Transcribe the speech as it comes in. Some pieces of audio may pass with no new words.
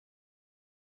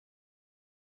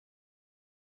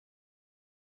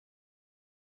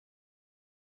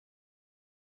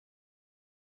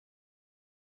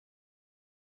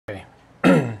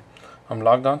Okay, I'm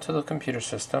logged onto the computer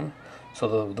system.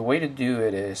 So the way to do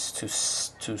it is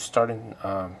to start in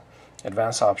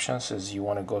advanced options is you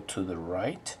want to go to the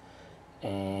right,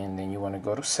 and then you want to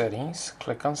go to settings,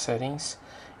 click on settings,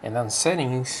 and on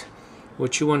settings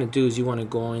what you want to do is you want to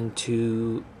go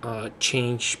into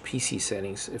change PC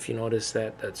settings. If you notice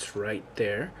that, that's right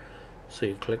there. So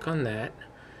you click on that,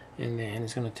 and then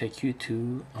it's going to take you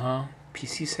to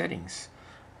PC settings.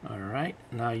 Alright,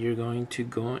 now you're going to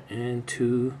go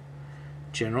into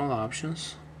general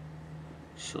options.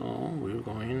 So we're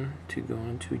going to go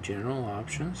into general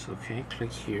options. Okay,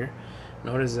 click here.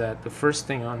 Notice that the first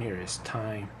thing on here is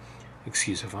time.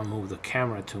 Excuse if I move the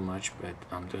camera too much, but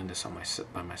I'm doing this on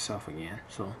by myself again.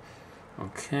 So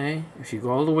okay, if you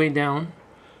go all the way down,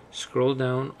 scroll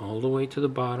down all the way to the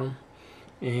bottom,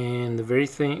 and the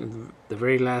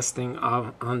very last thing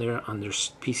on there under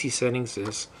PC settings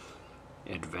is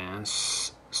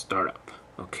advanced startup.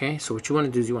 Okay, so what you want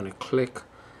to do is you want to click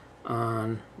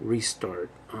on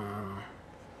restart.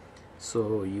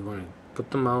 So you want to put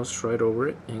the mouse right over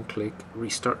it and click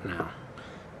restart now.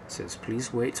 It says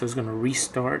please wait, so it's going to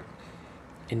restart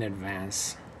in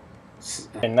advance.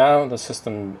 And now the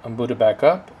system booted back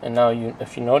up, and now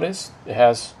if you notice, it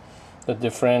has the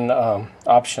different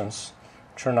options.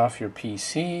 Turn off your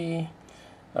PC,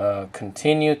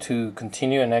 continue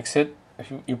and exit.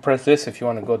 If you press this if you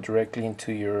want to go directly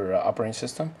into your operating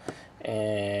system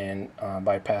and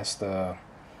bypass the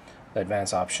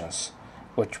advanced options.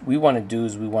 What we want to do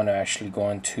is we want to actually go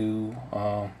into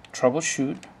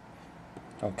troubleshoot.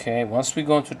 Okay, once we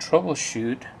go into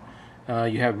troubleshoot,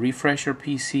 you have refresh your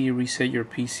PC, reset your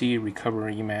PC,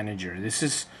 recovery manager. This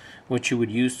is what you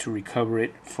would use to recover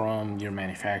it from your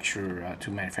manufacturer to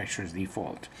manufacturer's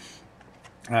default.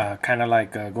 Kind of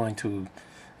like going to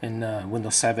in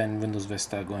Windows 7, Windows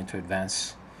Vista, going to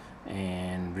advanced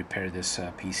and repair this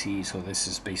PC. So this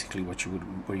is basically what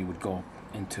where you would go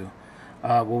into.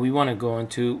 What we want to go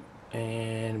into,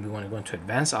 and we want to go into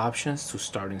advanced options to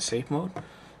start in safe mode.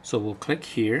 So we'll click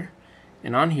here,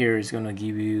 and on here is going to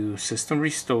give you system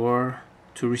restore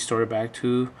to restore it back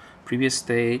to previous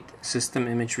state, system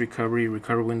image recovery,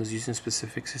 recover Windows using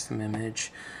specific system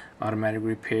image, automatic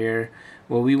repair.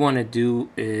 What we want to do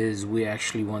is we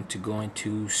actually want to go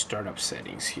into startup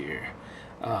settings here.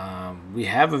 We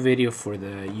have a video for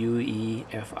the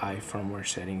UEFI firmware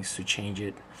settings to change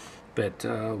it, but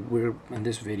in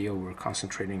this video we're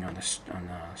concentrating on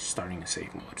starting a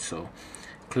safe mode. So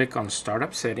click on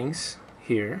startup settings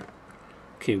here.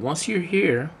 Okay, once you're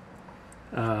here,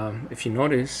 if you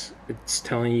notice, it's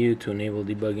telling you to enable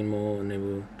debugging mode,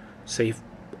 enable safe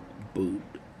boot,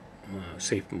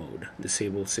 safe mode,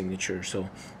 disable signature. So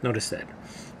notice that.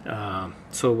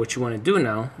 So what you want to do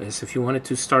now is, if you wanted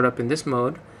to start up in this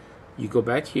mode, you go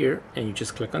back here and you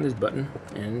just click on this button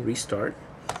and restart,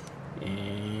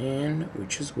 and we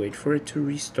just wait for it to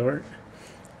restart,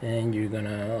 and you're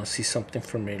gonna see something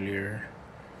familiar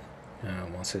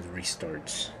once it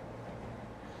restarts.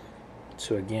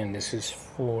 So again, this is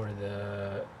for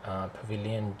the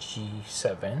Pavilion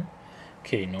G7.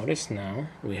 Okay, notice now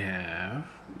we have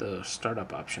the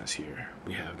startup options here.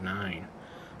 We have 9.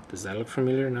 Does that look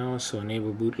familiar now? So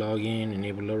enable boot login,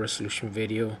 enable low resolution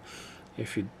video.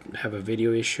 If you have a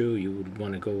video issue, you would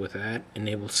want to go with that.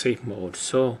 Enable safe mode.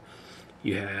 So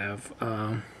you have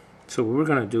so what we're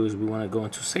going to do is we want to go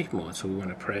into safe mode. So we want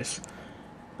to press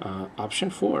option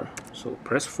 4. So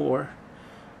press 4,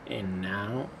 and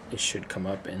now it should come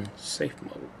up in safe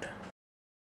mode.